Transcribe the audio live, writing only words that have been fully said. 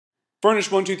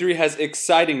Furnish 123 has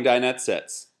exciting dinette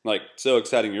sets. Like, so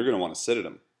exciting you're going to want to sit at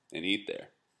them and eat there.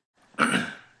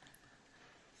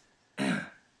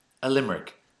 A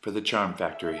limerick for the Charm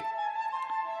Factory.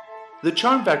 The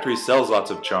Charm Factory sells lots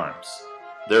of charms.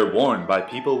 They're worn by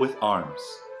people with arms.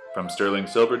 From sterling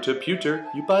silver to pewter,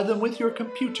 you buy them with your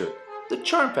computer. The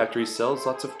Charm Factory sells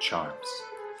lots of charms.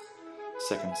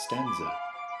 Second stanza.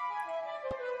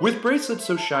 With bracelets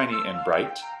so shiny and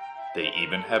bright, they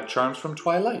even have charms from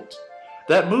Twilight.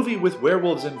 That movie with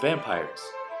werewolves and vampires.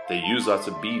 They use lots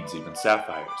of beads, even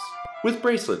sapphires, with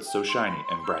bracelets so shiny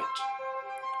and bright.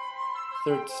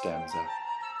 Third stanza.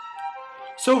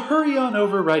 So hurry on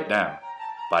over right now.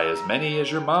 Buy as many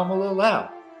as your mom will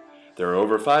allow. There are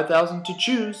over 5,000 to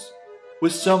choose,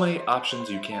 with so many options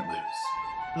you can't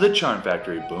lose. The Charm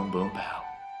Factory, boom boom pow.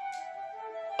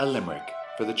 A limerick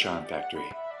for the Charm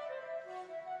Factory.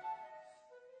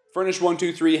 Furnish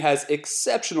 123 has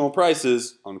exceptional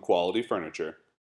prices on quality furniture.